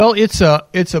Well, it's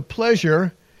a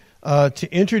pleasure to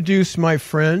introduce my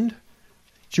friend,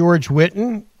 George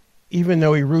Whitten, even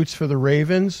though he roots for the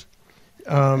Ravens.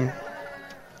 I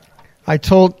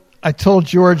told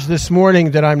George this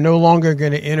morning that I'm no longer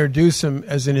going to introduce him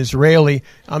as an Israeli.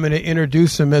 I'm going to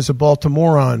introduce him as a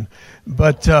Baltimorean.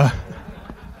 But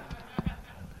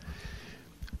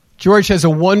George has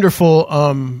a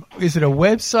wonderful, is it a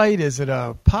website? Is it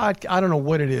a podcast? I don't know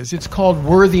what it is. It's called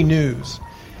Worthy News.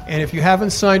 And if you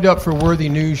haven't signed up for Worthy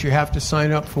News, you have to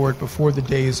sign up for it before the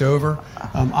day is over.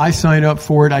 I sign up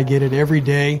for it. I get it every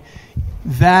day.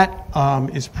 That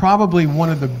is probably one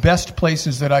of the best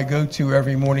places that I go to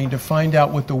every morning to find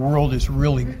out what the world is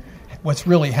what's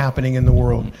really happening in the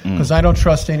world. Because I don't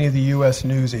trust any of the U.S.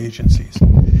 news agencies.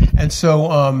 And so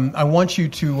I want you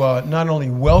to not only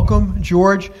welcome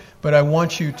George, but I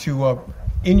want you to,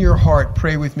 in your heart,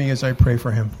 pray with me as I pray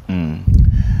for him.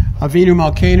 Avinu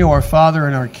Malkeinu, our Father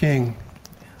and our King.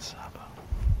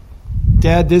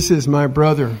 Dad, this is my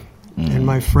brother and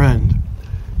my friend.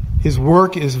 His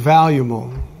work is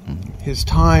valuable. His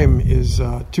time is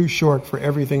too short for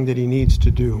everything that he needs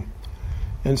to do.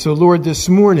 And so, Lord, this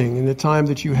morning, in the time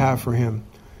that you have for him,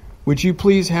 would you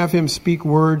please have him speak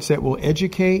words that will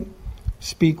educate,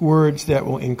 speak words that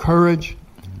will encourage,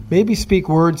 maybe speak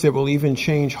words that will even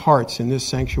change hearts in this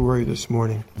sanctuary this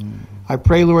morning. I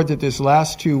pray, Lord, that this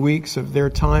last 2 weeks of their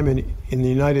time in the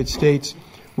United States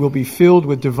will be filled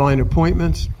with divine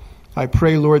appointments. I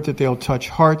pray, Lord, that they'll touch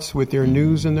hearts with their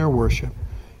news and their worship.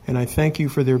 And I thank you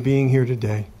for their being here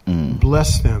today.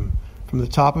 Bless them from the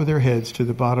top of their heads to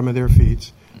the bottom of their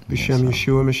feet. B'Shem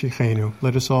Yeshua Mashiachenu.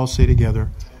 Let us all say together,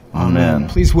 Amen.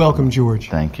 Please welcome George.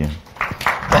 Thank you.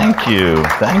 Thank you.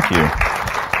 Thank you.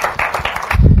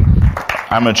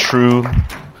 I'm a true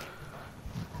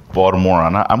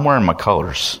Baltimorean. I'm wearing my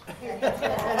colors.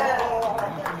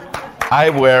 I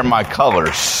wear my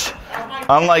colors.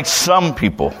 Unlike some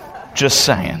people. Just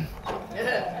saying.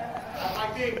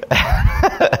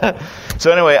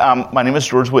 So anyway, my name is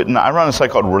George Whitten. I run a site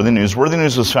called Worthy News. Worthy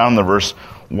News was found in the verse,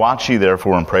 "Watch ye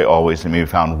therefore and pray always, and may be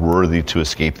found worthy to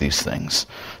escape these things."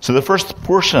 So the first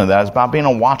portion of that is about being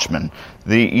a watchman.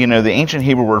 The ancient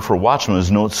Hebrew word for watchman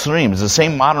is notzrim. It's the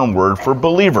same modern word for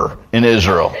believer in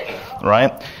Israel,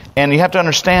 right? And you have to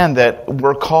understand that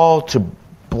we're called to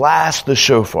blast the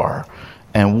shofar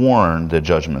and warn that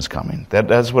judgment is coming.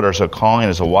 That's what our calling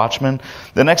as a watchman.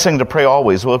 The next thing, to pray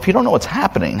always. Well, if you don't know what's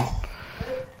happening,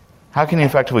 how can you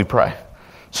effectively pray?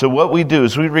 So what we do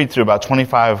is we read through about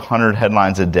 2,500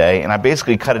 headlines a day, and I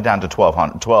basically cut it down to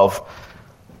 12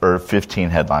 or 15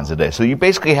 headlines a day. So you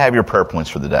basically have your prayer points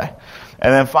for the day.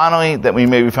 And then finally, that we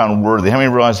may be found worthy. How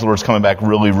many realize the Lord's coming back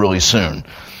really, really soon?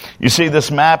 You see,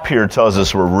 this map here tells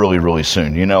us we're really, really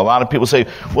soon. A lot of people say,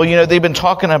 well, they've been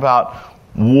talking about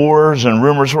wars and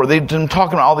rumors. They've been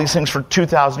talking about all these things for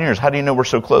 2,000 years. How do you know we're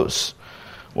so close?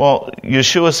 Well,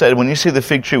 Yeshua said, when you see the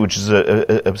fig tree, which is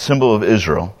a symbol of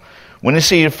Israel, when you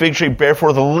see a fig tree bear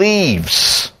forth the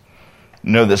leaves,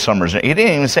 know that summer's near. He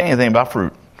didn't even say anything about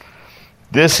fruit.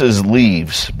 This is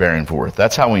leaves bearing forth.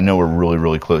 That's how we know we're really,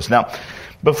 really close. Now,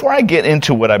 before I get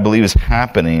into what I believe is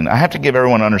happening, I have to give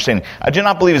everyone an understanding. I do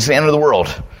not believe it's the end of the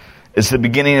world. It's the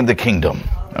beginning of the kingdom,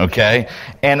 okay?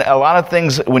 And a lot of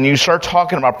things, when you start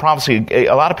talking about prophecy,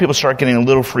 a lot of people start getting a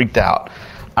little freaked out.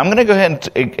 I'm going to go ahead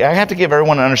and I have to give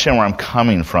everyone an understanding where I'm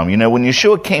coming from. When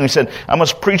Yeshua came, he said, I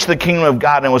must preach the kingdom of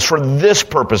God, and it was for this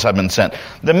purpose I've been sent.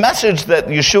 The message that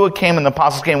Yeshua came and the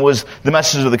apostles came was the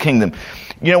message of the kingdom.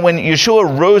 When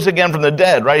Yeshua rose again from the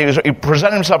dead, right, he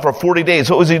presented himself for 40 days.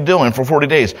 What was he doing for 40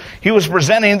 days? He was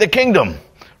presenting the kingdom.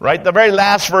 Right? The very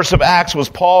last verse of Acts was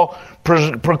Paul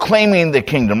proclaiming the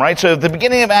kingdom, right? So at the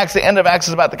beginning of Acts, the end of Acts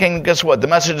is about the kingdom. Guess what? The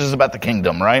message is about the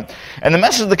kingdom, right? And the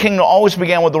message of the kingdom always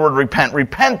began with the word repent.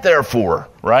 Repent, therefore,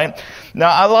 right?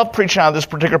 Now, I love preaching out of this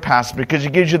particular passage because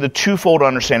it gives you the twofold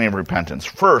understanding of repentance.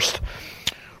 First,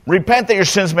 repent that your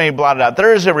sins may be blotted out.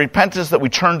 There is a repentance that we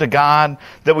turn to God,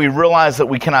 that we realize that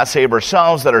we cannot save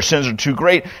ourselves, that our sins are too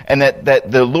great, and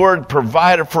that the Lord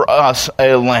provided for us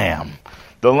a lamb.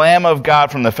 The Lamb of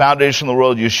God from the foundation of the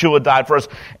world, Yeshua died for us,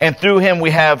 and through him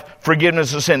we have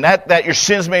forgiveness of sin. That your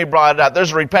sins may be blotted out.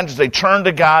 There's a repentance. They turn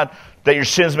to God that your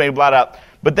sins may be blotted out.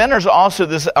 But then there's also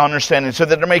this understanding so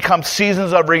that there may come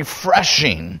seasons of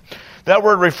refreshing. That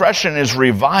word refreshing is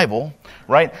revival,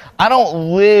 right? I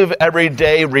don't live every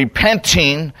day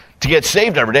repenting to get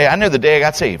saved every day. I know the day I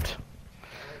got saved.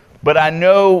 But I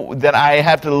know that I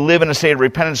have to live in a state of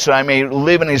repentance so I may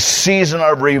live in a season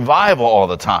of revival all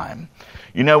the time.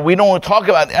 We don't talk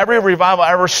about every revival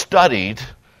I ever studied.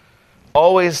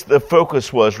 Always the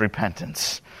focus was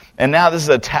repentance. And now this is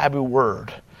a taboo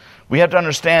word. we have to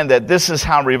understand that this is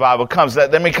how revival comes.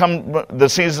 That then we come the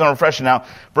season of refreshing. Now,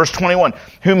 verse 21,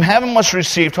 whom heaven must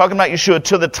receive, talking about Yeshua,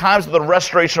 to the times of the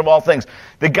restoration of all things.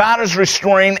 That God is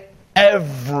restoring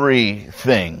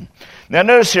everything. Now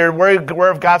notice here,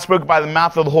 whereof God spoke by the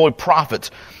mouth of the holy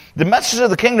prophets. The message of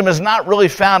the kingdom is not really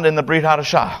found in the Brit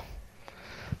Hadashah.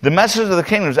 The message of the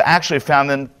kingdom is actually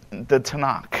found in the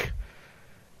Tanakh,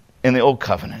 in the Old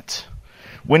Covenant.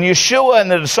 When Yeshua and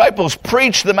the disciples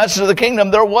preached the message of the kingdom,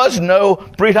 there was no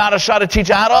Brit Hadashah to teach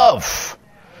out of.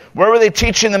 Where were they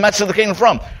teaching the message of the kingdom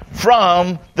from?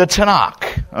 From the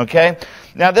Tanakh. Okay?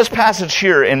 Now this passage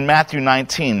here in Matthew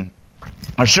 19,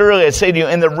 surely I say to you,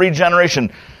 in the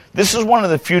regeneration, this is one of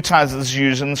the few times this is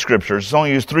used in the scriptures. It's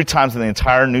only used 3 times in the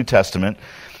entire New Testament.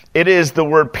 It is the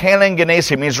word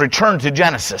palingenesi, means return to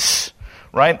Genesis.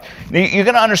 Right? You're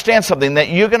going to understand something, that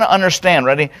you're going to understand,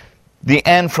 ready? The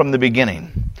end from the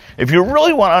beginning. If you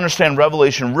really want to understand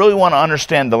Revelation, really want to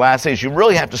understand the last days, you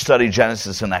really have to study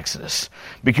Genesis and Exodus.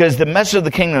 Because the message of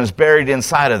the kingdom is buried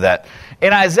inside of that.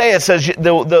 In Isaiah it says,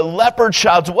 the leopard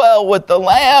shall dwell with the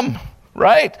lamb.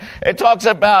 Right? It talks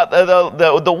about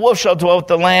the wolf shall dwell with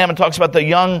the lamb. It talks about the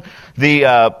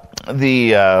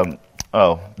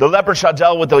leopard shall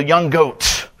dwell with the young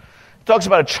goat. It talks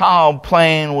about a child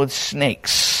playing with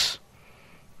snakes.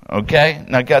 Okay?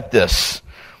 Now get this.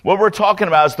 What we're talking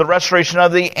about is the restoration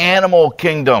of the animal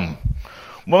kingdom.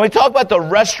 When we talk about the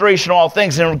restoration of all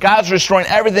things, and God's restoring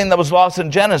everything that was lost in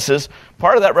Genesis,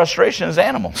 part of that restoration is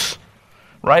animals.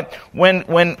 Right?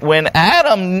 When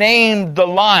Adam named the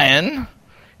lion,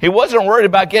 he wasn't worried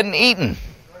about getting eaten.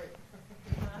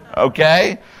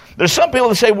 Okay? There's some people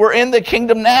that say we're in the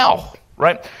kingdom now.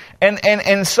 Right? And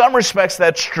in some respects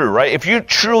that's true. Right? If you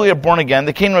truly are born again,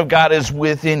 the kingdom of God is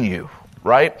within you.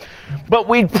 Right? But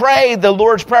we pray the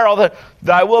Lord's Prayer all the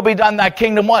thy will be done, thy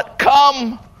kingdom what?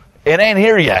 Come. It ain't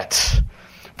here yet.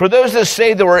 For those that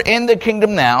say that we're in the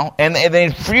kingdom now, and they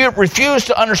refuse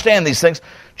to understand these things,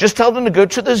 just tell them to go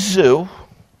to the zoo,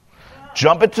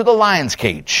 jump into the lion's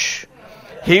cage.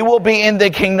 He will be in the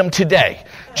kingdom today.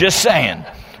 Just saying.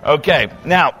 Okay,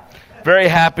 now, very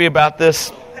happy about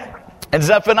this. In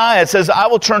Zephaniah, it says, I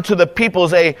will turn to the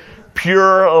peoples a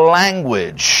pure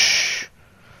language,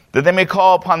 that they may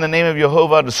call upon the name of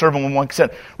Jehovah to serve him with one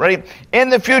consent. Ready? In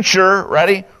the future,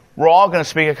 ready? We're all going to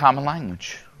speak a common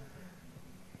language.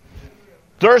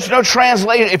 There's no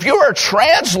translator. If you're a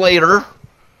translator,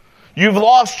 you've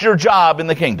lost your job in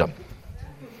the kingdom.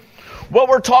 What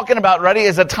we're talking about, ready,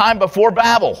 is a time before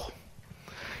Babel.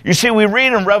 You see, we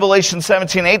read in Revelation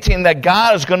 17:18 that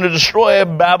God is going to destroy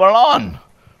Babylon.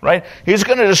 Right? He's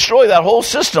going to destroy that whole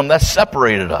system that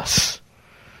separated us.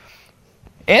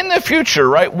 In the future,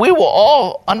 right, we will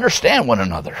all understand one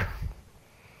another.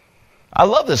 I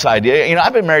love this idea. You know,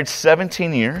 I've been married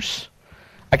 17 years.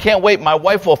 I can't wait. My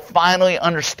wife will finally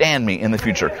understand me in the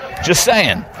future. Just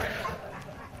saying.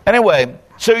 Anyway,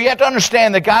 so you have to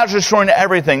understand that God's restoring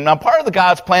everything. Now, part of the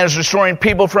God's plan is restoring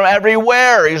people from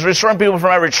everywhere. He's restoring people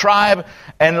from every tribe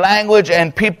and language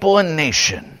and people and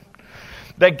nation.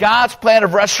 That God's plan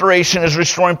of restoration is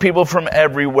restoring people from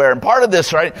everywhere. And part of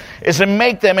this, right, is to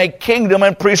make them a kingdom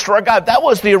and priest to our God. That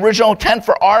was the original intent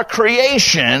for our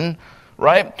creation,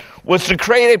 right, was to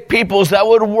create a peoples that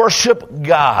would worship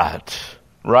God,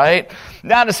 right?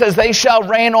 Now it says they shall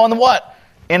reign on what?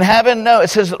 In heaven? No,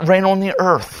 it says reign on the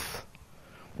earth.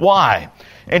 Why?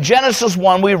 In Genesis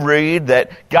 1 we read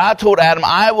that God told Adam,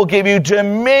 I will give you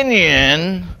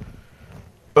dominion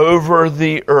over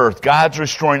the earth. God's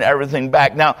restoring everything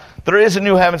back. Now, there is a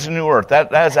new heavens and new earth.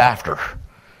 That is after.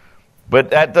 But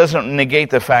that doesn't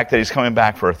negate the fact that he's coming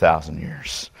back for 1,000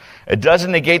 years. It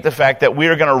doesn't negate the fact that we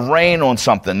are going to reign on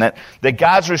something, that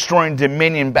God's restoring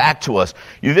dominion back to us.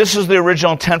 This is the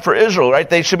original intent for Israel, right?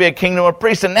 They should be a kingdom of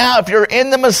priests. And now if you're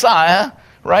in the Messiah,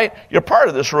 right, you're part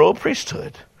of this royal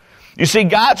priesthood. You see,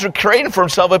 God's creating for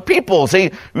himself a people.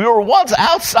 See, we were once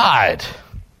outside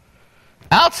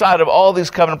of all these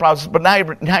covenant promises, but now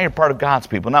you're part of God's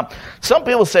people. Now, some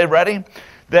people say, ready,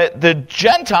 that the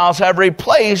Gentiles have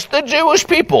replaced the Jewish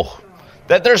people.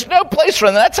 That there's no place for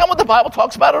them. That's not what the Bible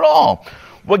talks about at all.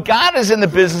 What God is in the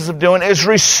business of doing is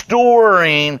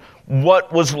restoring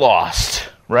what was lost.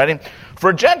 Ready?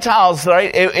 For Gentiles,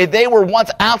 right, they were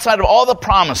once outside of all the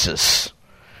promises.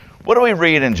 What do we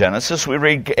read in Genesis? We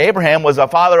read Abraham was a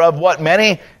father of what?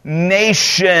 Many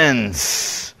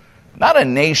nations. Not a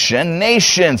nation,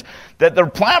 nations. That the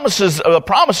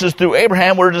promises through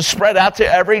Abraham were to spread out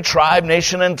to every tribe,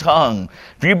 nation, and tongue.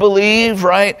 If you believe,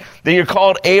 right, that you're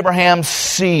called Abraham's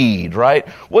seed, right?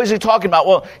 What is he talking about?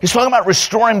 Well, he's talking about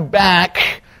restoring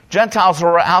back Gentiles who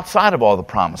are outside of all the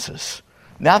promises.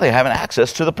 now they have an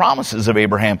access to the promises of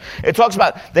Abraham. It talks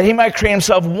about that he might create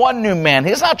himself one new man.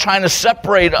 He's not trying to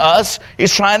separate us.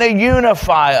 He's trying to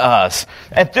unify us.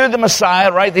 And through the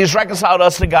Messiah, right, he's reconciled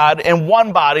us to God in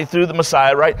one body through the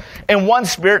Messiah, right, in one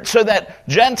spirit, so that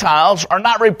Gentiles are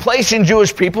not replacing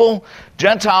Jewish people.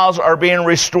 Gentiles are being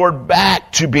restored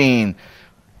back to being.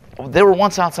 They were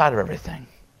once outside of everything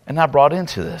and not brought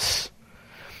into this.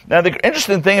 Now, the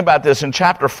interesting thing about this in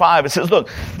chapter 5, it says, look,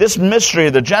 this mystery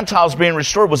of the Gentiles being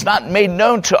restored was not made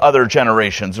known to other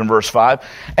generations in verse 5.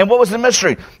 And what was the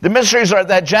mystery? The mysteries are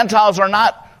that Gentiles are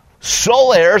not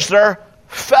sole heirs, they're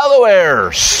fellow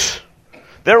heirs.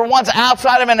 They were once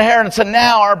outside of inheritance and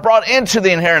now are brought into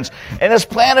the inheritance. And this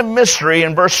plan of mystery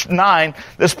in verse 9,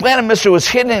 this plan of mystery was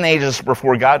hidden in ages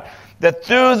before God, that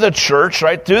through the church,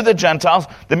 right, through the Gentiles,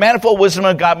 the manifold wisdom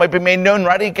of God might be made known.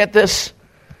 Right? Do you get this?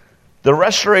 The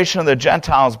restoration of the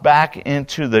Gentiles back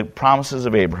into the promises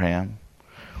of Abraham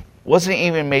wasn't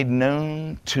even made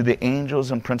known to the angels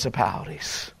and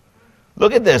principalities.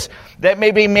 Look at this. That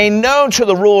may be made known to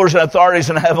the rulers and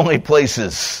authorities in heavenly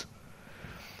places.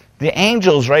 The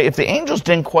angels, right? If the angels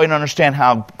didn't quite understand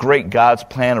how great God's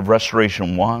plan of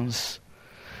restoration was,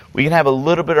 we can have a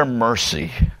little bit of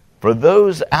mercy for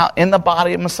those out in the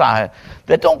body of Messiah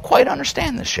that don't quite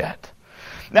understand this yet.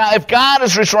 Now, if God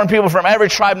is restoring people from every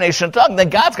tribe, nation, and tongue, then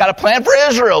God's got a plan for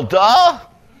Israel, duh.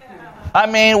 I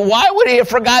mean, why would he have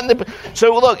forgotten?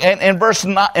 So look,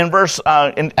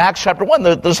 in Acts chapter 1,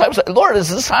 the disciples said, Lord, is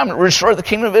this time to restore the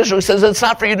kingdom of Israel? He says, it's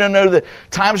not for you to know the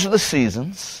times or the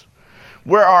seasons.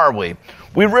 Where are we?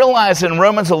 We realize in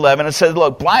Romans 11, it says,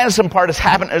 look, blindness in part has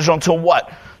happened in Israel until what?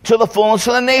 Till the fullness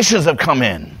of the nations have come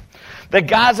in. That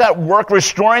God's at work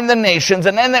restoring the nations,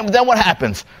 and then what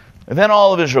happens? And then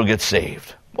all of Israel gets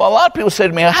saved. Well, a lot of people say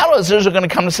to me, how is Israel going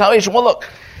to come to salvation? Well, look,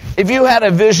 if you had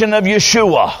a vision of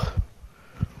Yeshua,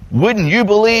 wouldn't you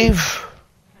believe?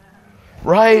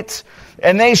 Right?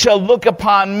 And they shall look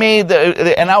upon me,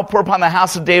 and I'll pour upon the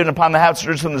house of David and upon the house of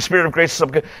Jerusalem the spirit of grace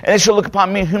and they shall look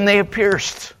upon me whom they have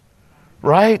pierced.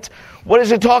 Right? What is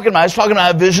he talking about? He's talking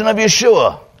about a vision of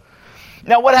Yeshua.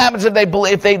 Now, what happens if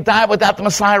they die without the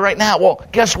Messiah right now? Well,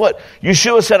 guess what?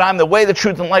 Yeshua said, I'm the way, the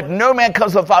truth, and life. No man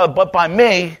comes to the Father but by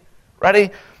me.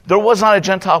 Ready? There was not a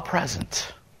Gentile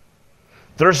present.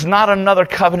 There's not another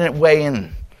covenant way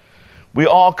in. We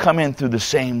all come in through the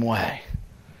same way.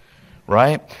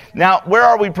 Right? Now, where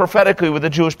are we prophetically with the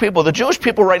Jewish people? The Jewish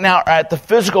people right now are at the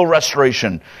physical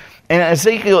restoration. And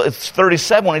Ezekiel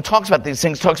 37, when he talks about these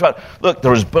things, talks about, look,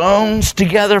 there was bones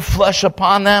together, flesh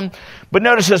upon them. But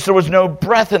notice this, there was no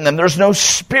breath in them. There's no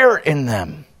spirit in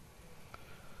them.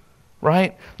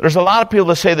 Right? There's a lot of people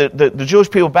that say that the Jewish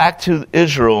people back to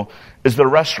Israel is the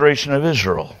restoration of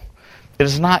Israel. It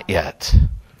is not yet.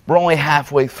 We're only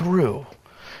halfway through.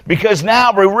 Because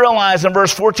now we realize in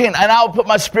verse 14, and I will put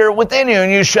my spirit within you,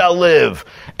 and you shall live.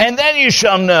 And then you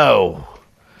shall know.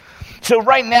 So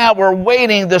right now we're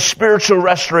waiting the spiritual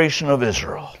restoration of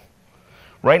Israel.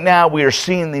 Right now we are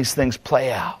seeing these things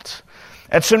play out.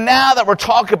 And so now that we're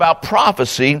talking about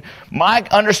prophecy, my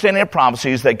understanding of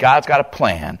prophecy is that God's got a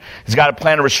plan. He's got a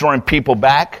plan of restoring people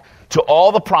back to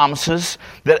all the promises,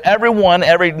 that everyone,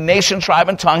 every nation, tribe,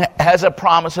 and tongue has a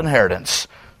promised inheritance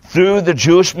through the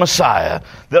Jewish Messiah,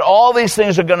 that all these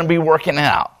things are going to be working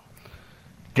out.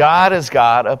 God has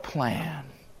got a plan.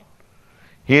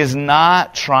 He is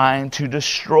not trying to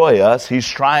destroy us. He's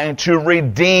trying to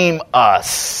redeem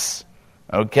us.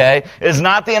 Okay? It's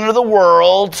not the end of the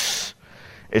world.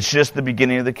 It's just the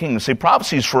beginning of the kingdom. See,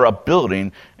 prophecy is for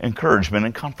upbuilding, encouragement,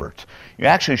 and comfort. You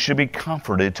actually should be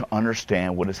comforted to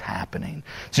understand what is happening.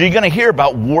 So you're going to hear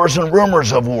about wars and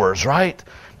rumors of wars, right?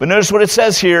 But notice what it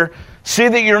says here. See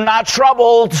that you're not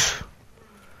troubled.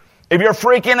 If you're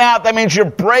freaking out, that means you're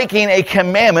breaking a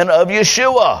commandment of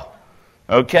Yeshua.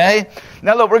 Okay?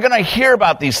 Now look, we're going to hear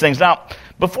about these things. Now,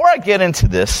 before I get into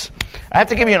this, I have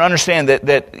to give you an understanding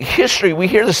that history, we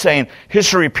hear the saying,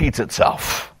 history repeats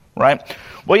itself, right?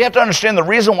 Well, you have to understand the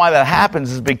reason why that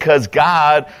happens is because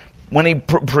God, when he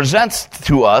presents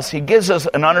to us, he gives us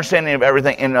an understanding of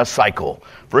everything in a cycle.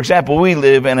 For example, we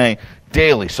live in a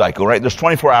daily cycle, right? There's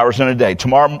 24 hours in a day.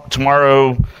 Tomorrow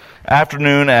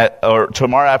afternoon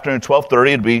 12:30,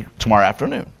 it'd be tomorrow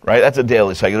afternoon, right? That's a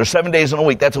daily cycle. There's 7 days in a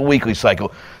week. That's a weekly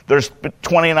cycle. There's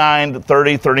 29,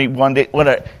 30, 31 days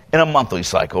in a monthly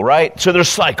cycle, right? So there's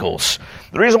cycles.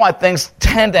 The reason why things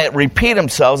tend to repeat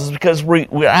themselves is because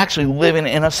we're actually living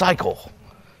in a cycle,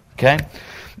 okay?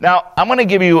 Now, I'm going to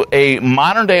give you a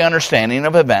modern-day understanding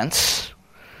of events,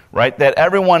 right, that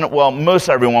most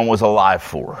everyone was alive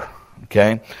for,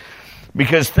 okay?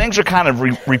 Because things are kind of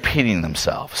repeating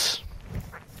themselves.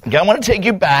 Okay, I want to take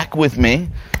you back with me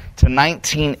to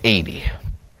 1980.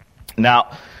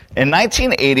 Now, in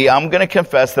 1980, I'm going to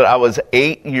confess that I was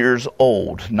 9 years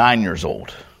old.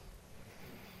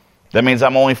 That means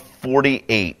I'm only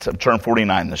 48. I've turned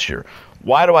 49 this year.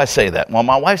 Why do I say that? Well,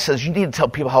 my wife says, you need to tell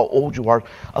people how old you are,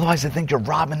 otherwise they think you're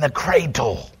robbing the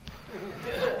cradle.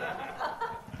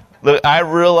 Look, I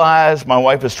realize my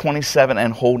wife is 27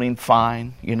 and holding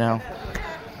fine, you know.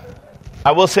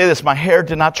 I will say this, my hair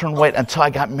did not turn white until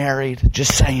I got married,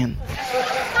 just saying.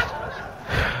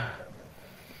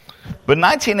 But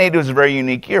 1980 was a very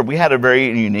unique year. We had a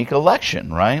very unique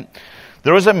election, right?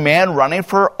 There was a man running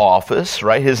for office,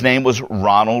 right? His name was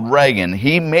Ronald Reagan.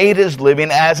 He made his living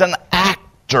as an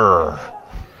actor.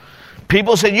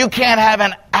 People said, you can't have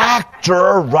an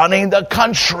actor running the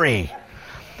country.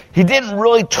 He didn't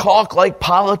really talk like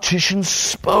politicians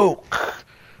spoke,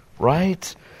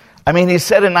 right? I mean, he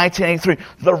said in 1983,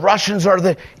 the Russians are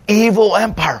the evil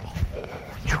empire.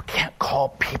 You can't call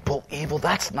people evil.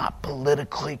 That's not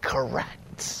politically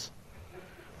correct.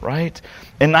 Right?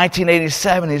 In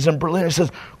 1987, he's in Berlin. He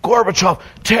says, Gorbachev,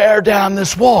 tear down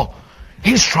this wall.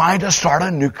 He's trying to start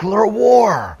a nuclear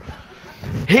war.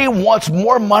 He wants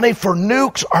more money for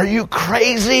nukes. Are you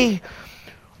crazy?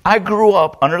 I grew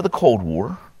up under the Cold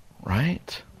War,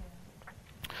 right?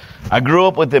 I grew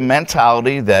up with the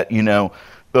mentality that, you know,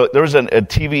 there was a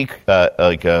TV,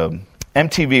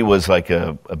 MTV was like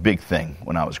a big thing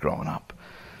when I was growing up.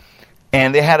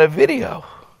 And they had a video.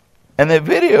 And the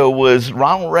video was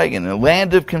Ronald Reagan. The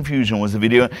Land of Confusion was the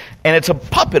video. And it's a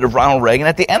puppet of Ronald Reagan.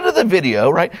 At the end of the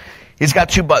video, right, he's got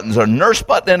two buttons, a nurse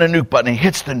button and a nuke button. And he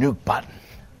hits the nuke button.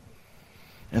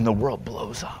 And the world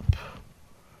blows up.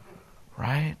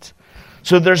 Right?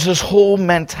 So there's this whole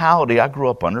mentality I grew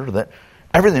up under that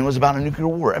everything was about a nuclear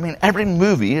war. I mean, every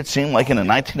movie, it seemed like in the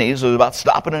 1980s, was about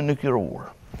stopping a nuclear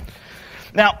war.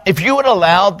 Now, if you would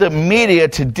allow the media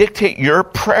to dictate your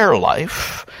prayer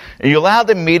life, and you allow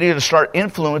the media to start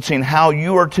influencing how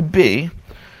you are to be,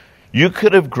 you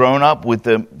could have grown up with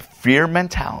the fear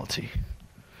mentality.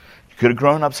 You could have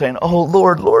grown up saying, oh,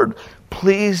 Lord, Lord,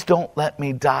 please don't let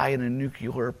me die in a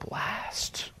nuclear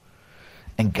blast.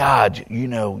 And God, you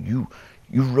know, you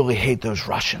really hate those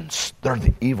Russians. They're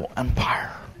the evil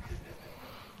empire.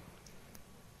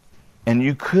 And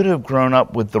you could have grown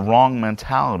up with the wrong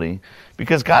mentality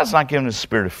because God's not given us a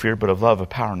spirit of fear, but of love, of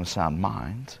power, and a sound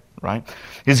mind, right?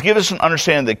 He's given us an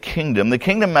understanding of the kingdom. The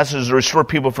kingdom message is to restore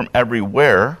people from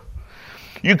everywhere.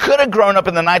 You could have grown up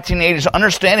in the 1980s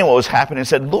understanding what was happening and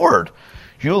said, Lord,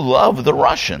 you love the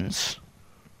Russians.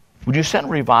 Would you send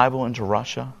revival into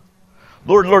Russia?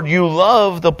 Lord, Lord, you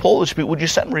love the Polish people. Would you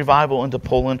send revival into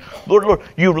Poland? Lord, Lord,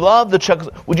 you love the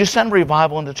Czechoslovakia. Would you send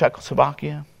revival into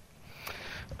Czechoslovakia?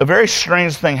 A very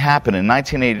strange thing happened in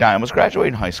 1989. I was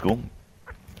graduating high school.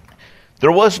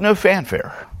 There was no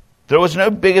fanfare. There was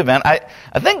no big event. I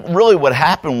think really what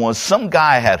happened was some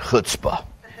guy had chutzpah.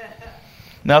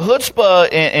 Now,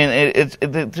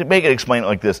 chutzpah, to make it explain it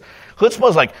like this, chutzpah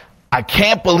is like, I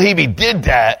can't believe he did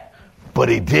that, but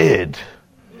he did.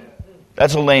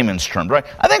 That's a layman's term, right?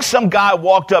 I think some guy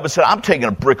walked up and said, I'm taking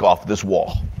a brick off this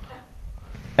wall.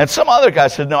 And some other guy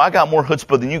said, no, I got more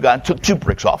chutzpah than you got, and took 2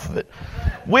 bricks off of it.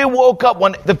 We woke up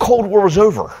when the Cold War was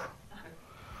over.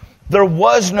 There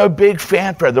was no big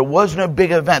fanfare. There was no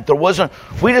big event.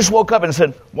 We just woke up and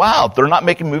said, wow, they're not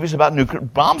making movies about nuclear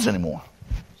bombs anymore.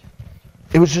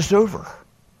 It was just over.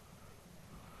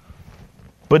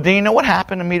 But do you know what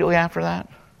happened immediately after that?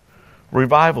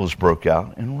 Revivals broke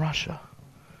out in Russia,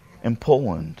 in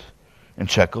Poland, in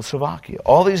Czechoslovakia.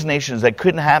 All these nations that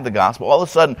couldn't have the gospel, all of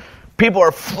a sudden, people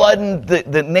are flooding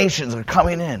the nations are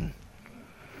coming in.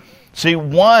 See,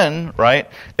 one, right,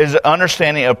 is an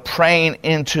understanding of praying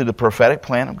into the prophetic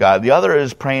plan of God. The other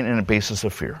is praying in a basis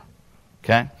of fear.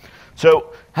 Okay?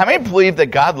 So, how many believe that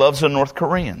God loves the North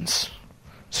Koreans?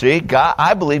 See,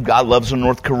 I believe God loves the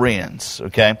North Koreans.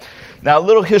 Okay? Now, a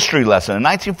little history lesson. In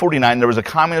 1949, there was a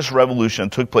communist revolution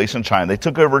that took place in China. They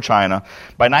took over China.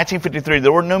 By 1953,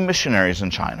 there were no missionaries in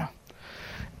China.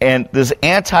 And this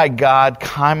anti-God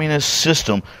communist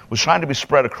system was trying to be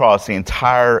spread across the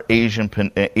entire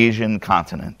Asian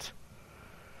continent.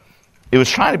 It was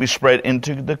trying to be spread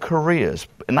into the Koreas.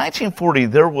 In 1940,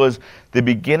 there was the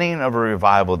beginning of a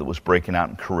revival that was breaking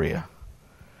out in Korea.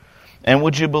 And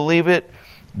would you believe it?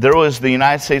 There was the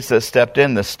United States that stepped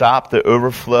in to stop the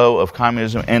overflow of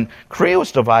communism, and Korea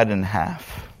was divided in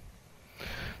half.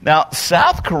 Now,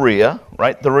 South Korea,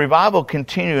 right, the revival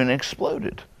continued and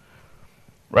exploded.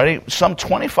 Right? Some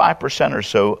 25% or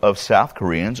so of South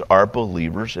Koreans are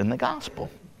believers in the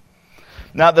gospel.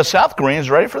 Now, the South Koreans,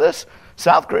 ready for this?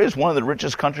 South Korea is one of the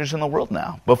richest countries in the world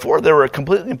now. Before, they were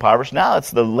completely impoverished. Now,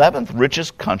 it's the 11th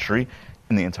richest country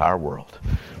in the entire world.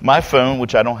 My phone,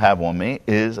 which I don't have on me,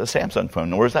 is a Samsung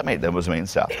phone. Now, where's that made? That was made in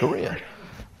South Korea.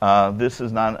 This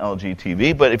is not an LG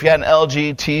TV, but if you had an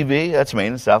LG TV, that's made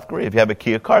in South Korea. If you have a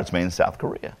Kia car, it's made in South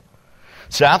Korea.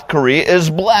 South Korea is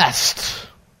blessed.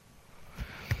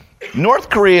 North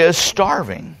Korea is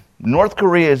starving. North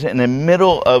Korea is in the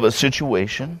middle of a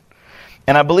situation,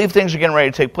 and I believe things are getting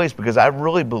ready to take place because I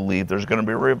really believe there's going to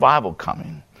be a revival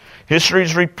coming. History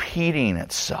is repeating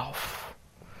itself.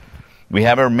 We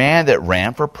have a man that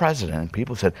ran for president, and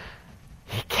people said,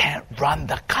 he can't run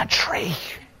the country.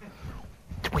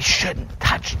 We shouldn't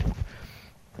touch him.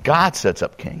 God sets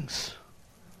up kings.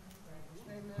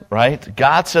 Right?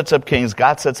 God sets up kings.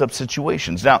 God sets up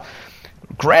situations. Now,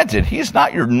 granted, he's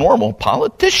not your normal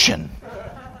politician.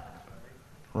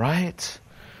 Right?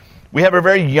 We have a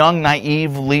very young,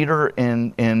 naive leader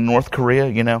in North Korea.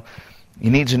 You know, he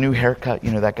needs a new haircut.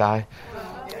 You know that guy?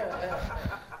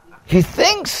 He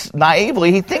thinks,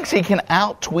 naively, he thinks he can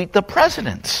out-tweet the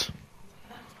president.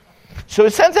 So he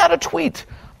sends out a tweet.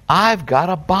 I've got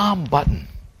a bomb button.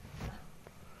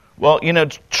 Well, you know,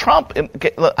 Trump,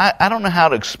 I don't know how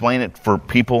to explain it for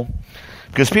people,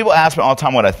 because people ask me all the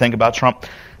time what I think about Trump.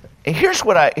 Here's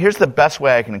the best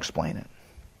way I can explain it.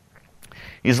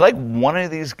 He's like one of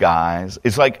these guys.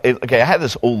 It's like, okay, I had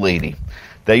this old lady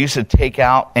that I used to take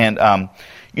out, and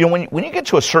you know, when you get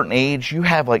to a certain age, you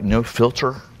have like no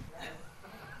filter,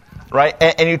 right?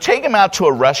 And you take him out to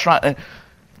a restaurant, and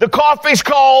the coffee's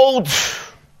cold.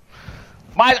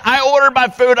 I ordered my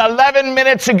food 11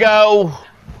 minutes ago.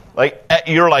 Like,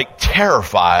 you're like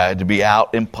terrified to be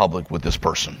out in public with this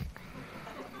person.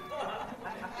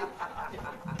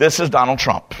 This is Donald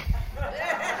Trump.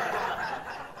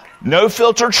 No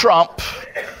filter Trump,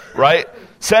 right?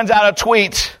 Sends out a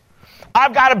tweet.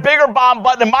 I've got a bigger bomb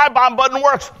button and my bomb button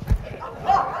works.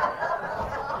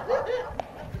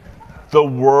 The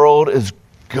world is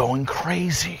going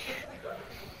crazy.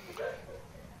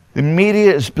 The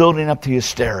media is building up the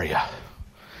hysteria.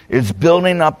 It's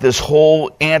building up this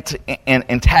whole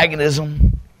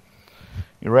antagonism.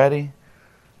 You ready?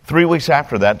 3 weeks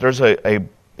after that, there's a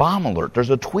bomb alert. There's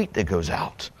a tweet that goes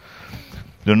out.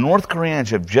 The North Koreans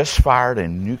have just fired a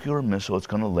nuclear missile that's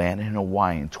going to land in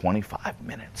Hawaii in 25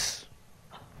 minutes.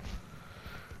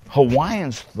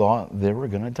 Hawaiians thought they were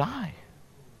going to die.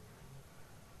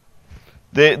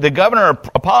 The governor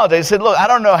apologized. He said, look, I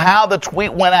don't know how the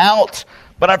tweet went out,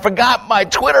 but I forgot my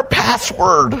Twitter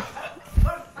password.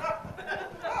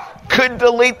 Couldn't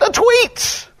delete the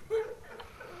tweets.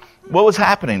 What was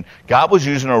happening? God was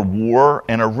using a war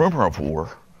and a rumor of war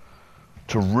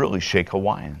to really shake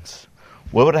Hawaiians.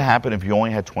 What would have happened if you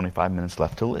only had 25 minutes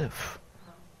left to live?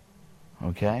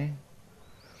 Okay?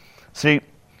 See,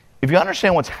 if you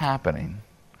understand what's happening,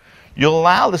 you'll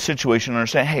allow the situation to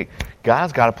understand, hey,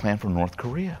 God's got a plan for North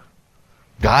Korea.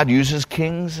 God uses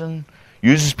kings and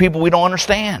uses people we don't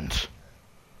understand.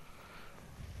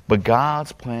 But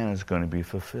God's plan is going to be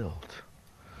fulfilled.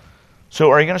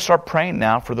 So are you going to start praying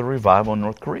now for the revival in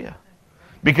North Korea?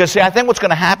 Because, see, I think what's going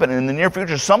to happen in the near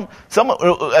future is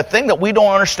a thing that we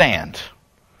don't understand.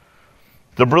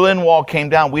 The Berlin Wall came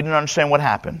down. We didn't understand what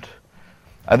happened.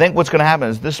 I think what's going to happen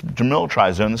is this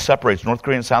demilitarized zone that separates North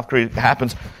Korea and South Korea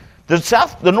happens.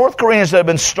 The North Koreans that have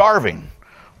been starving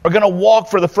are going to walk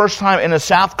for the first time into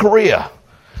South Korea.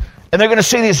 And they're going to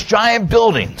see these giant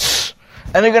buildings.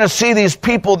 And they're going to see these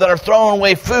people that are throwing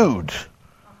away food.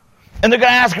 And they're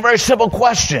going to ask a very simple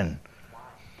question.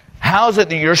 How is it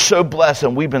that you're so blessed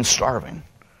and we've been starving?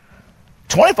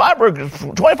 25% of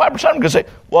them are going to say,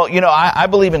 well, you know, I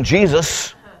believe in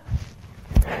Jesus.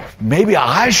 Maybe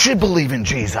I should believe in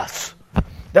Jesus.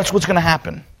 That's what's going to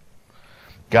happen.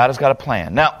 God has got a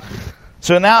plan. Now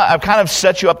I've kind of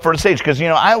set you up for the stage because, you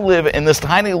know, I live in this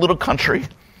tiny little country.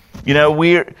 You know,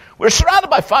 we're surrounded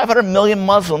by 500 million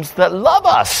Muslims that love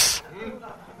us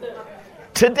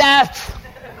to death.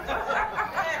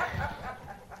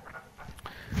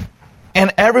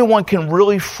 And everyone can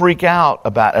really freak out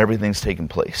about everything that's taking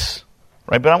place.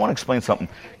 Right? But I want to explain something.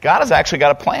 God has actually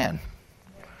got a plan.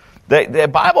 The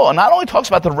Bible not only talks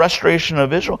about the restoration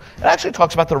of Israel, it actually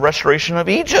talks about the restoration of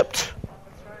Egypt.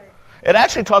 It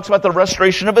actually talks about the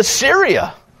restoration of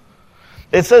Assyria.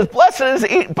 It says, blessed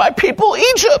is by people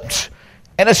Egypt,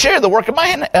 and Assyria, the work of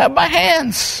my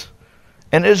hands,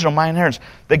 and Israel, my inheritance.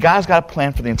 That God's got a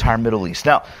plan for the entire Middle East.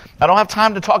 Now, I don't have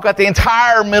time to talk about the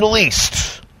entire Middle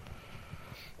East,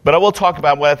 but I will talk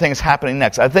about what I think is happening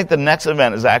next. I think the next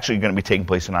event is actually going to be taking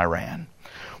place in Iran.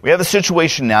 We have a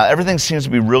situation now. Everything seems to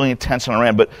be really intense in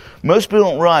Iran, but most people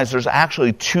don't realize there's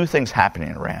actually two things happening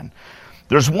in Iran.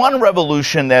 There's one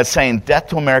revolution that's saying death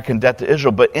to America and death to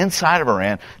Israel, but inside of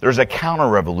Iran, there's a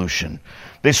counter-revolution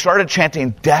They started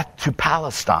chanting death to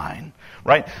Palestine,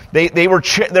 right? They were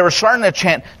starting to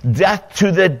chant death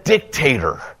to the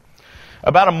dictator.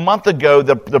 About a month ago,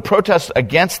 the protest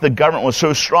against the government was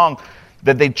so strong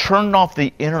that they turned off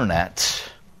the internet,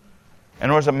 and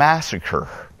there was a massacre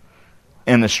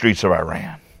in the streets of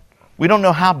Iran. We don't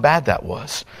know how bad that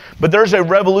was. But there's a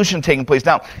revolution taking place.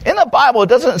 Now, in the Bible, it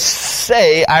doesn't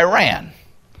say Iran.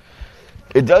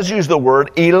 It does use the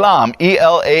word Elam,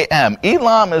 E-L-A-M.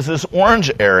 Elam is this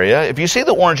orange area. If you see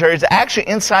the orange area, it's actually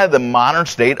inside the modern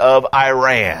state of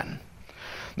Iran.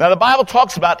 Now, the Bible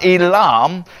talks about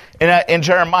Elam in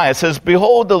Jeremiah. It says,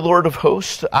 "Behold, the Lord of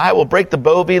hosts, I will break the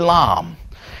bow of Elam."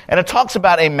 And it talks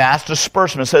about a mass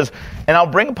disbursement. It says, "And I'll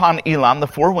bring upon Elam the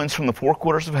four winds from the four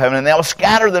quarters of heaven, and they will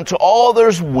scatter them to all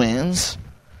those winds.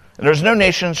 And there's no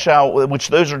nation which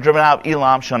those are driven out of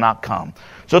Elam shall not come."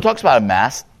 So it talks about a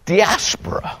mass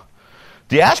diaspora.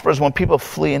 Diaspora is when people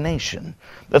flee a nation.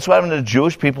 That's what happened to the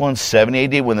Jewish people in 70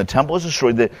 AD. When the temple was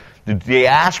destroyed, the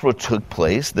diaspora took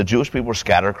place. The Jewish people were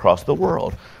scattered across the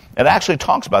world. It actually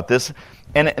talks about this.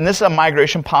 And this is a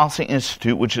Migration Policy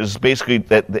Institute, which is basically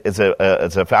it's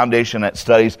a foundation that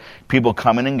studies people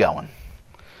coming and going.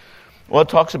 Well, it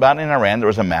talks about in Iran there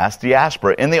was a mass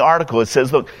diaspora. In the article, it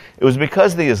says, look, it was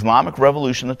because of the Islamic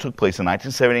Revolution that took place in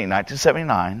 1978 and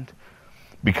 1979,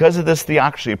 because of this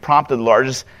theocracy, it prompted the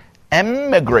largest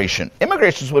emigration.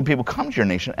 Immigration is when people come to your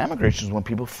nation. Emigration is when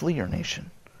people flee your nation.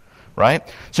 Right?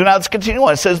 So now let's continue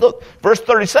on. It says, look, verse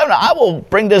 37, "I will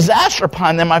bring disaster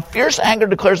upon them. My fierce anger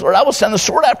declares the Lord. I will send the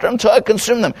sword after them until I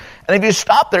consume them." And if you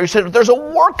stop there, he said, there's a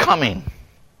war coming.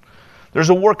 There's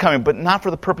a war coming, but not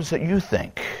for the purpose that you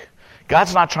think.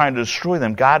 God's not trying to destroy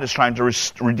them. God is trying to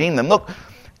redeem them. Look,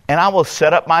 "And I will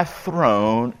set up my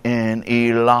throne in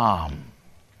Elam."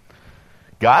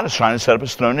 God is trying to set up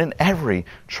his throne in every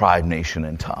tribe, nation,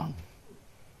 and tongue.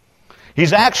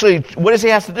 He's actually, what does he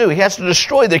have to do? He has to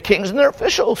destroy the kings and their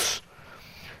officials.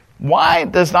 Why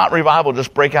does not revival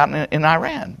just break out in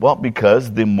Iran? Well, because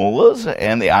the mullahs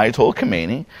and the Ayatollah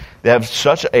Khomeini, they have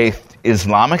such a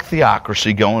Islamic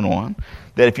theocracy going on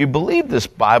that if you believe this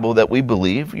Bible that we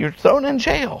believe, you're thrown in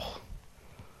jail.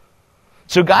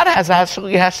 So God has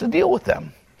to deal with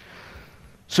them.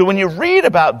 So when you read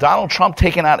about Donald Trump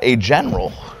taking out a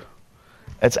general,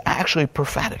 it's actually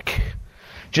prophetic.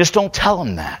 Just don't tell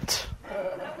him that.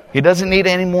 He doesn't need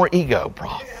any more ego,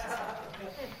 prof.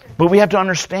 But we have to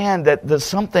understand that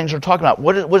some things are talking about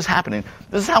what is happening.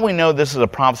 This is how we know this is a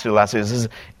prophecy of the last days. This is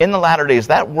in the latter days.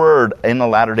 That word in the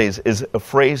latter days is a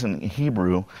phrase in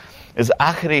Hebrew, is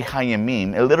Achri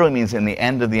Hayamim. It literally means in the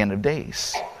end of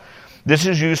days. This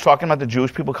is used talking about the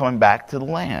Jewish people coming back to the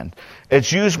land.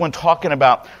 It's used when talking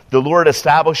about the Lord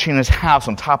establishing his house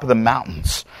on top of the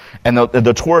mountains. And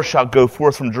the Torah shall go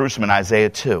forth from Jerusalem in Isaiah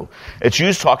 2. It's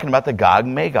used talking about the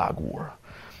Gog-Magog war.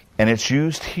 And it's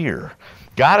used here.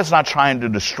 God is not trying to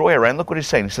destroy Iran. Look what he's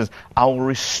saying. He says, "I will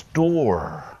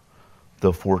restore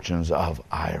the fortunes of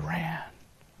Iran."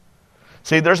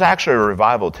 See, there's actually a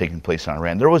revival taking place in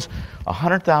Iran. There was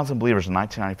 100,000 believers in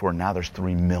 1994. Now there's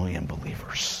 3 million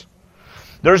believers.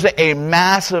 There's a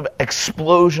massive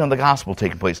explosion of the gospel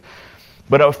taking place.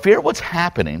 But I fear what's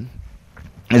happening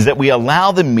is that we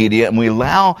allow the media and we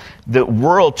allow the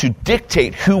world to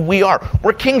dictate who we are.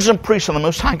 We're kings and priests of the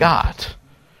Most High God,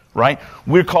 right?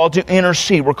 We're called to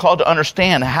intercede. We're called to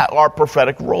understand our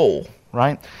prophetic role,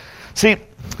 right? See,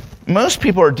 most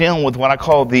people are dealing with what I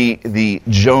call the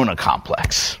Jonah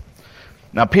complex.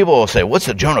 Now, people will say, what's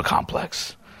the Jonah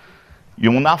complex?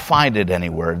 You will not find it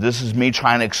anywhere. This is me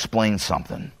trying to explain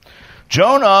something.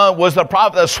 Jonah was the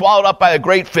prophet that was swallowed up by a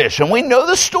great fish, and we know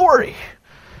the story.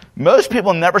 Most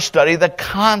people never study the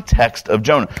context of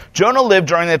Jonah. Jonah lived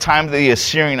during the time of the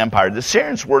Assyrian Empire. The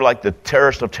Assyrians were like the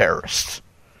terrorists of terrorists.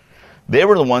 They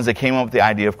were the ones that came up with the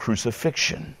idea of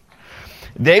crucifixion.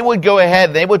 They would go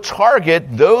ahead, they would target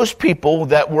those people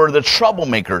that were the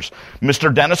troublemakers.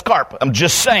 Mr. Dennis Karp, I'm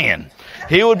just saying.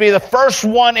 He would be the first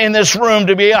one in this room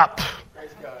to be up.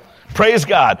 Praise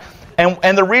God.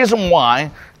 And the reason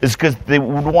why is because they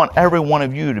would want every one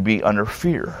of you to be under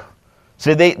fear.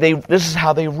 So this is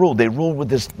how they ruled. They ruled with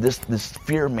this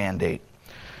fear mandate.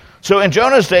 So in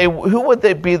Jonah's day, who would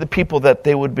they be the people that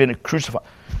they would be crucified?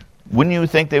 Wouldn't you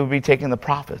think they would be taking the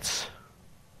prophets?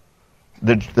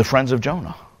 The friends of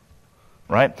Jonah,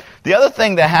 right? The other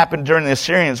thing that happened during the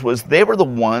Assyrians was they were the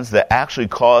ones that actually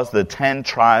caused the 10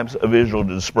 tribes of Israel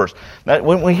to disperse. Now,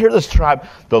 when we hear this tribe,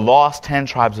 the lost 10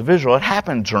 tribes of Israel, it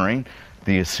happened during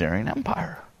the Assyrian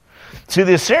Empire. See,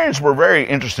 the Assyrians were very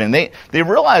interesting. They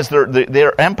realized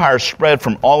their empire spread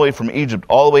from all the way from Egypt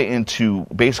all the way into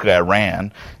basically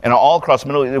Iran and all across the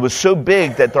Middle East. It was so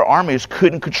big that their armies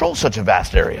couldn't control such a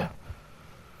vast area.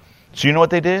 So you know what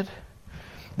they did?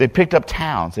 They picked up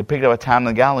towns. They picked up a town in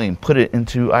the Galilee and put it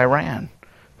into Iran.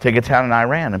 Take a town in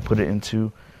Iran and put it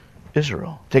into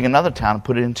Israel. Take another town and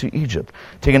put it into Egypt.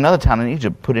 Take another town in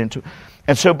Egypt, put it into...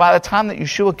 And so by the time that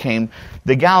Yeshua came,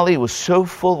 the Galilee was so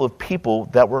full of people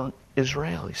that were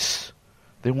Israelis.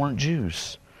 They weren't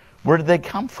Jews. Where did they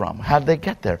come from? How did they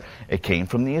get there? It came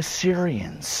from the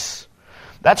Assyrians.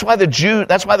 That's why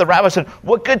the rabbi said,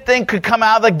 what good thing could come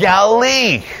out of the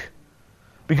Galilee?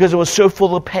 Because it was so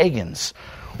full of pagans.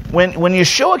 When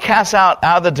Yeshua casts out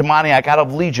of the demoniac, out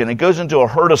of Legion, it goes into a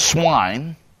herd of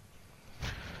swine.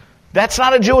 That's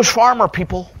not a Jewish farmer,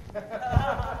 people.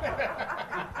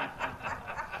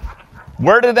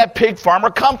 Where did that pig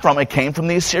farmer come from? It came from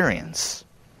the Assyrians.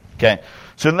 Okay,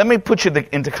 so let me put you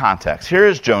into context. Here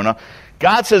is Jonah.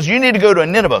 God says, you need to go to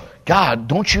Nineveh. God,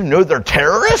 don't you know they're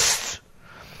terrorists?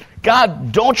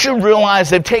 God, don't you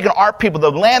realize they've taken our people, the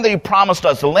land that you promised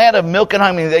us, the land of milk and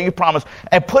honey that you promised,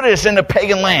 and put us into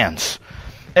pagan lands.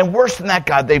 And worse than that,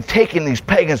 God, they've taken these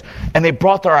pagans and they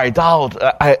brought their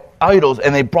idols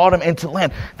and they brought them into the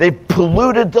land. They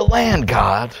polluted the land,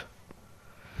 God.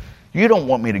 You don't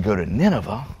want me to go to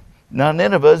Nineveh. No,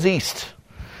 Nineveh is east.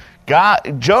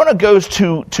 Jonah goes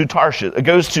to Tarshish,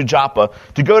 goes to Joppa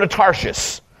to go to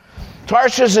Tarshish.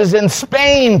 Tarshish is in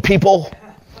Spain, people.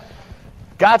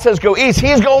 God says go east.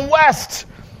 He's going west.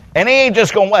 And he ain't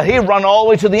just going west. He run all the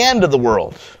way to the end of the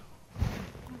world.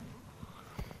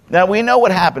 Now, we know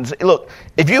what happens. Look,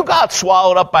 if you got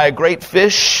swallowed up by a great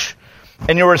fish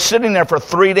and you were sitting there for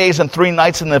 3 days and 3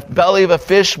 nights in the belly of a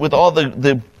fish with all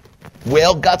the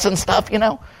whale guts and stuff,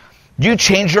 you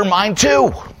change your mind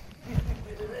too.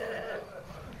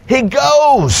 He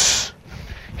goes.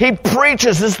 He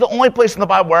preaches. This is the only place in the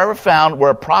Bible where I ever found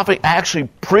where a prophet actually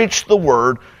preached the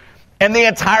word and the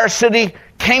entire city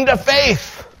came to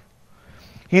faith.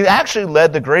 He actually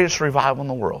led the greatest revival in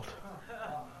the world.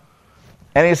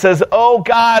 And he says, oh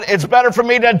God, it's better for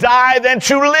me to die than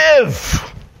to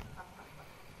live.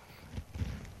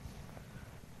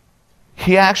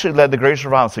 He actually led the greatest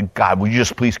revival and said, God, will you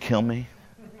just please kill me?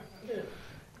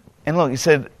 And look, he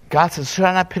said, God says, should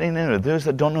I not pity Nineveh, those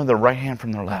that don't know their right hand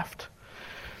from their left?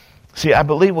 See, I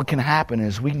believe what can happen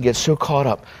is we can get so caught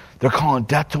up. They're calling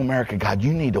death to America. God,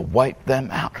 you need to wipe them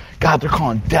out. God, they're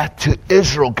calling death to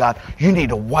Israel. God, you need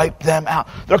to wipe them out.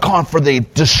 They're calling for the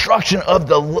destruction of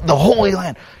the Holy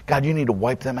Land. God, you need to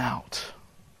wipe them out.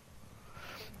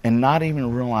 And not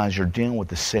even realize you're dealing with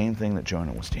the same thing that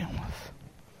Jonah was dealing with.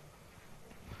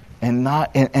 And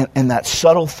that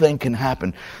subtle thing can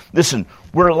happen. Listen,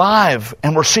 we're alive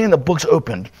and we're seeing the books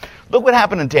opened. Look what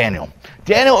happened in Daniel.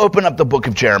 Daniel opened up the book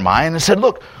of Jeremiah and said,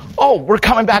 look, we're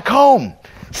coming back home.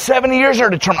 70 years are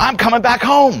determined. I'm coming back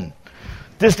home.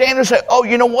 Does Daniel say,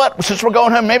 you know what? Since we're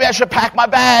going home, maybe I should pack my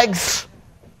bags?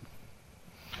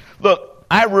 Look,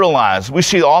 I realize we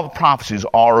see all the prophecies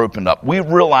all are opened up. We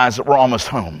realize that we're almost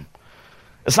home.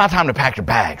 It's not time to pack your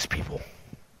bags, people.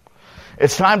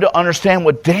 It's time to understand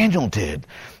what Daniel did.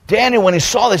 Daniel, when he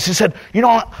saw this, he said, you know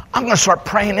what? I'm going to start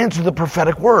praying into the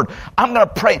prophetic word. I'm going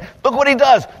to pray. Look what he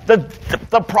does.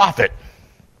 The prophet.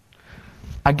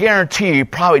 I guarantee you, he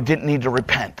probably didn't need to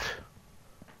repent.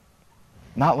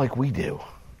 Not like we do.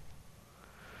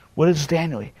 What is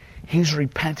Daniel? He's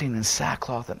repenting in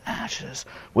sackcloth and ashes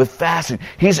with fasting.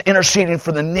 He's interceding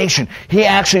for the nation. He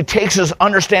actually takes his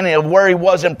understanding of where he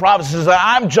was in prophecy and says,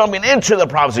 I'm jumping into the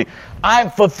prophecy.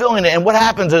 I'm fulfilling it. And what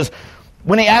happens is,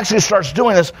 when he actually starts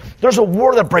doing this, there's a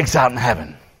war that breaks out in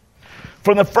heaven.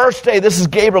 From the first day, this is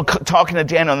Gabriel talking to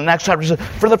Daniel in the next chapter. He says,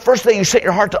 for the first day you set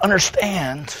your heart to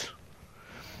understand.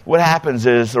 What happens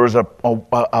is there was a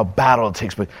battle that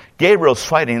takes place. Gabriel's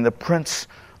fighting the prince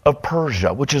of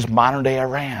Persia, which is modern day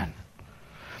Iran.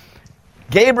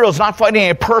 Gabriel's not fighting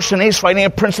a person, he's fighting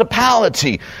a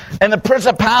principality. And the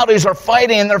principalities are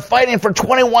fighting, and they're fighting for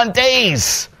 21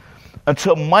 days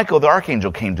until Michael the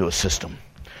archangel came to assist him.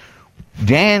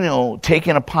 Daniel,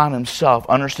 taking upon himself,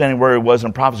 understanding where he was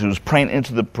in prophecy, was praying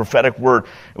into the prophetic word,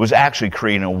 it was actually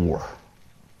creating a war.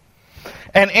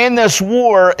 And in this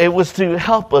war, it was to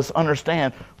help us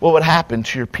understand what would happen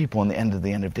to your people in the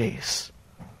end of days.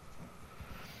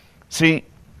 See,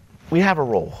 we have a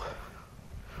role.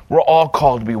 We're all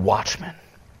called to be watchmen.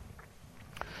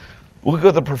 Look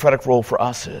what the prophetic role for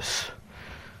us is.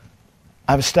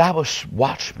 I've established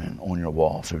watchmen on your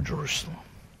walls of Jerusalem.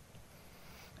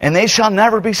 And they shall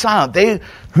never be silent. They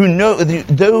who know,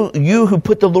 you who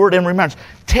put the Lord in remembrance,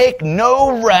 take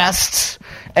no rest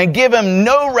and give him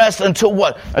no rest until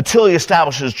what? Until he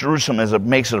establishes Jerusalem as it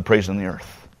makes it a praise in the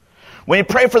earth. When you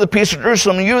pray for the peace of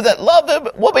Jerusalem, you that love him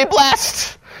will be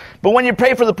blessed. But when you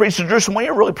pray for the peace of Jerusalem, what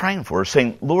you're really praying for is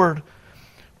saying, Lord,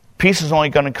 Peace is only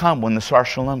going to come when the Sar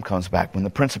Shalom comes back, when the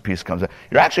Prince of Peace comes back.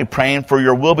 You're actually praying for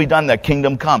your will be done, that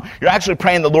kingdom come. You're actually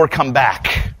praying the Lord come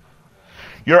back.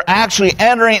 You're actually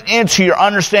entering into your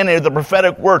understanding of the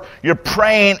prophetic word. You're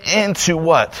praying into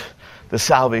what? The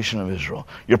salvation of Israel.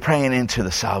 You're praying into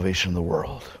the salvation of the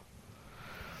world.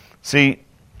 See,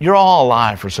 you're all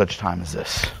alive for such a time as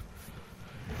this.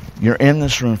 You're in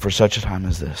this room for such a time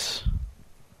as this.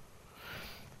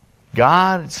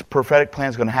 God's prophetic plan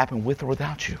is going to happen with or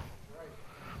without you.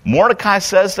 Mordecai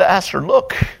says to Esther,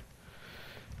 look,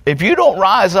 if you don't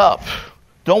rise up,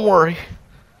 don't worry.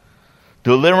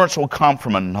 Deliverance will come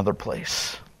from another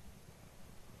place.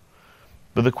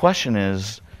 But the question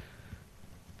is,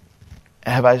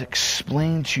 have I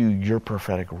explained to you your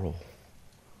prophetic role?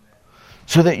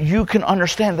 So that you can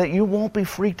understand that you won't be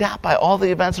freaked out by all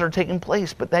the events that are taking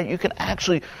place, but that you can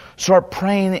actually start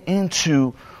praying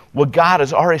into what God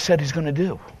has already said He's going to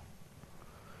do.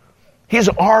 He's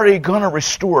already going to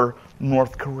restore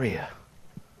North Korea.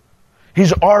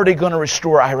 He's already going to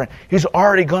restore Iran. He's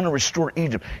already going to restore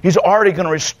Egypt. He's already going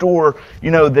to restore,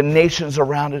 the nations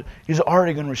around it. He's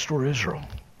already going to restore Israel.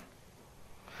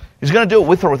 He's going to do it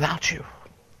with or without you.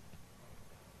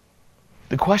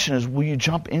 The question is, will you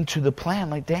jump into the plan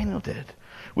like Daniel did?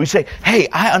 We say, hey,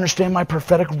 I understand my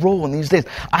prophetic role in these days.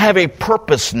 I have a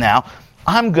purpose now.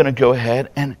 I'm going to go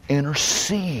ahead and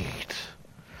intercede.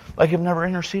 Like I've never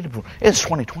interceded before. It's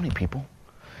 2020, people.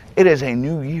 It is a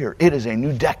new year. It is a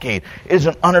new decade. It is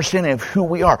an understanding of who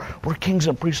we are. We're kings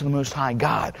and priests of the Most High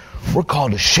God. We're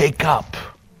called to shake up.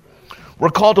 We're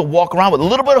called to walk around with a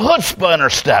little bit of chutzpah in our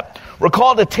step. We're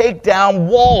called to take down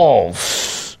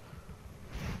walls.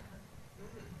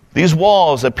 These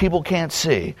walls that people can't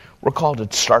see, we're called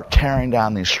to start tearing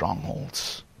down these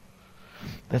strongholds.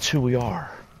 That's who we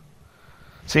are.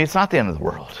 See, it's not the end of the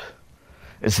world.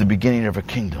 It's the beginning of a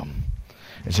kingdom.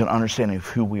 It's an understanding of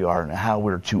who we are and how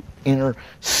we're to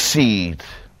intercede.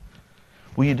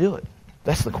 Will you do it?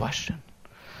 That's the question.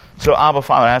 So, Abba,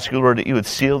 Father, I ask you, Lord, that you would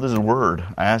seal this word.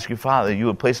 I ask you, Father, that you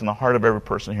would place in the heart of every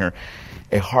person here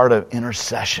a heart of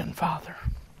intercession, Father.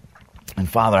 And,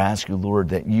 Father, I ask you, Lord,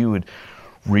 that you would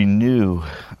renew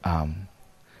and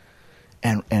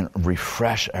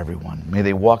refresh everyone. May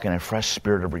they walk in a fresh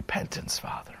spirit of repentance,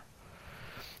 Father.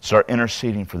 Start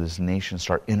interceding for this nation.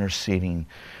 Start interceding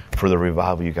for the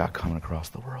revival you got coming across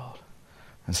the world.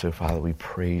 And so, Father, we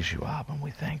praise you, Abba, and we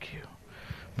thank you.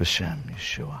 B'Shem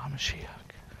Yeshua HaMashiach.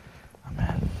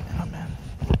 Amen and amen.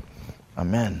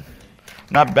 Amen.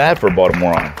 Not bad for a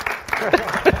Baltimorean.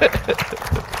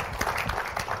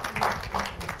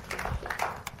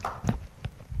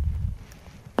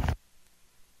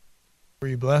 Were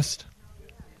you blessed?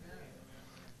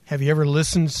 Have you ever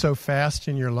listened so fast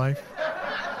in your life?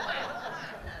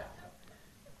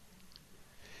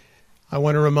 I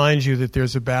want to remind you that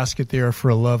there's a basket there for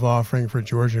a love offering for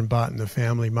George and Baht and the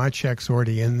family. My check's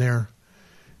already in there.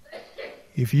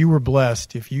 If you were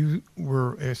blessed, if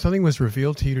something was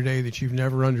revealed to you today that you've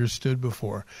never understood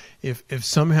before, if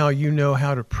somehow you know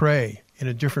how to pray in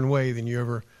a different way than you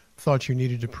ever thought you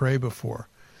needed to pray before,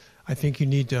 I think you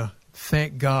need to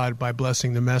thank God by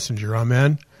blessing the messenger.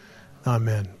 Amen?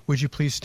 Amen. Would you please stand?